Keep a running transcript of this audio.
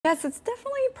Yes, it's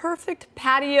definitely perfect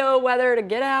patio weather to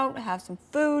get out, have some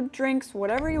food, drinks,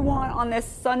 whatever you want on this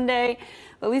Sunday.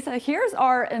 But Lisa, here's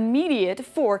our immediate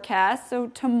forecast. So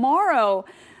tomorrow,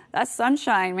 that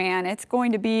sunshine, man, it's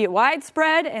going to be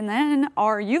widespread, and then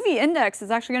our UV index is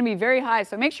actually going to be very high.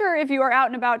 So make sure if you are out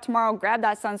and about tomorrow, grab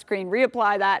that sunscreen,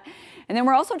 reapply that. And then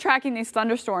we're also tracking these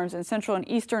thunderstorms in central and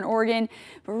eastern Oregon.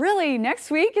 But really,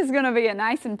 next week is going to be a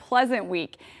nice and pleasant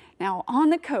week. Now on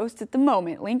the coast at the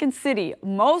moment, Lincoln City,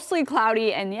 mostly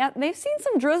cloudy, and yet they've seen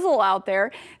some drizzle out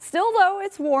there. Still though,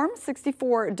 it's warm,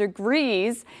 64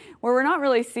 degrees. Where we're not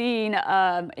really seeing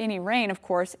any rain, of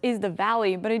course, is the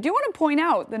valley. But I do want to point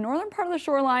out the northern part of the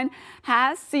shoreline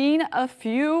has seen a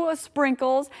few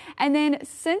sprinkles. And then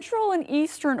central and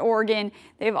eastern Oregon,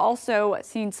 they've also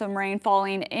seen some rain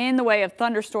falling in the way of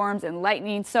thunderstorms and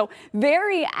lightning. So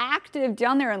very active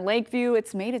down there in Lakeview.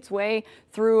 It's made its way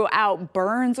throughout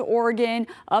Burns, Oregon,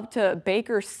 up to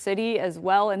Baker City as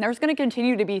well. And there's going to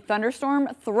continue to be thunderstorm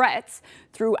threats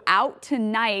throughout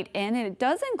tonight. And it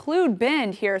does include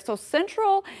Bend here. So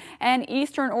central and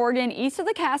eastern Oregon, east of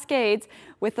the Cascades,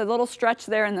 with a little stretch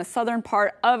there in the southern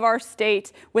part of our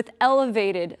state with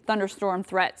elevated thunderstorm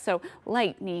threats. So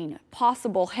lightning,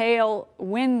 possible hail,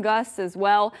 wind gusts as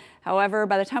well. However,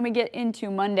 by the time we get into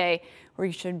Monday,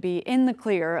 we should be in the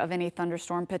clear of any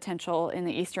thunderstorm potential in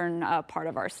the eastern part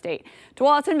of our state.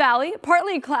 Tualatin Valley,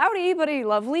 partly cloudy, but a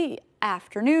lovely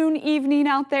afternoon, evening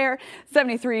out there,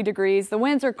 73 degrees. The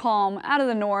winds are calm out of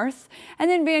the north. And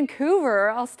then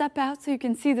Vancouver, I'll step out so you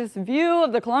can see this view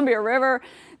of the Columbia River.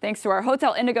 Thanks to our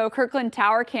Hotel Indigo Kirkland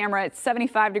Tower camera, it's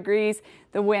 75 degrees.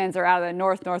 The winds are out of the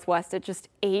north-northwest at just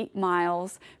 8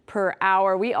 miles per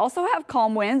hour. We also have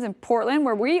calm winds in Portland,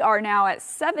 where we are now at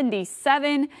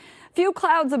 77. Few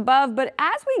clouds above, but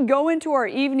as we go into our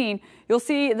evening, you'll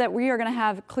see that we are going to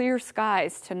have clear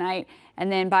skies tonight.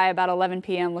 And then by about 11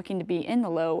 p.m. looking to be in the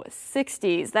low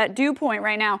 60s. That dew point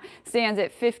right now stands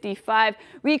at 55.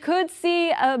 We could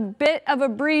see a bit of a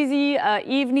breezy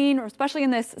evening, especially in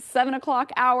this 7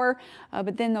 o'clock hour.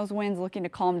 But then those winds looking to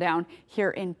calm down here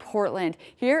in Portland.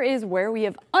 Here is where we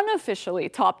have unofficially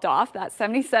topped off that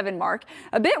 77 mark.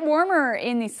 A bit warmer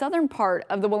in the southern part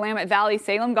of the Willamette Valley.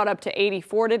 Salem got up to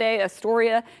 84 today.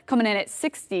 Astoria coming in at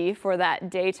 60 for that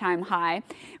daytime high.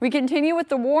 We continue with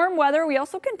the warm weather. We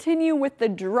also continue with the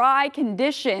dry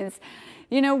conditions.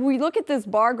 You know, we look at this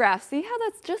bar graph, see how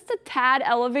that's just a tad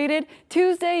elevated.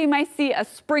 Tuesday, you might see a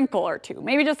sprinkle or two,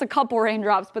 maybe just a couple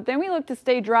raindrops, but then we look to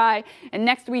stay dry, and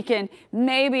next weekend,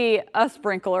 maybe a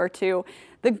sprinkle or two.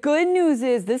 The good news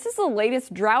is this is the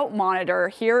latest drought monitor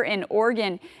here in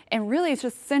Oregon, and really it's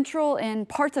just central and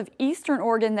parts of eastern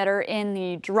Oregon that are in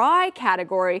the dry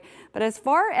category. But as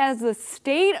far as the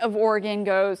state of Oregon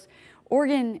goes,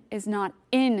 Oregon is not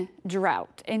in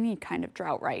drought, any kind of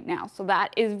drought right now. So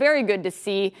that is very good to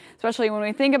see, especially when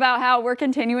we think about how we're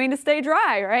continuing to stay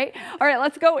dry, right? All right,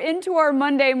 let's go into our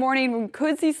Monday morning. We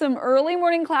could see some early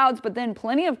morning clouds, but then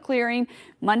plenty of clearing.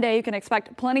 Monday, you can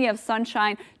expect plenty of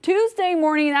sunshine. Tuesday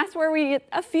morning, that's where we get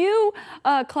a few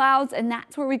clouds, and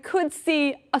that's where we could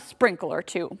see a sprinkle or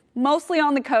two. Mostly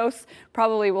on the coast,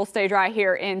 probably will stay dry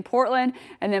here in Portland,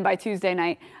 and then by Tuesday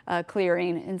night,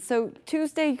 clearing. And so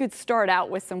Tuesday, you could start out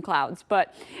with some clouds, but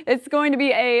it's going to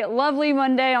be a lovely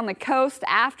Monday on the coast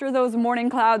after those morning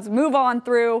clouds move on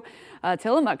through.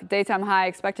 Tillamook, daytime high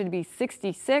expected to be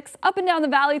 66. Up and down the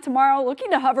valley tomorrow, looking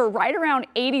to hover right around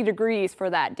 80 degrees for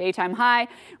that daytime high.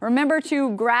 Remember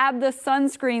to grab the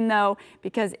sunscreen though,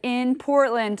 because in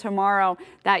Portland tomorrow,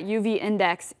 that UV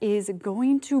index is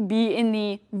going to be in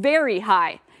the very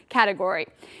high category.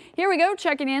 Here we go,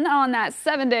 checking in on that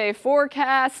 7-day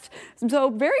forecast. So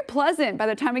very pleasant by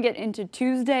the time we get into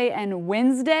Tuesday and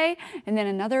Wednesday, and then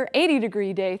another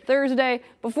 80-degree day Thursday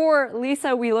before,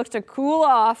 Lisa, we look to cool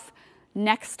off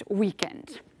next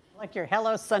weekend. Like your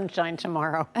hello sunshine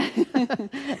tomorrow.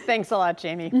 Thanks a lot,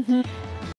 Jamie.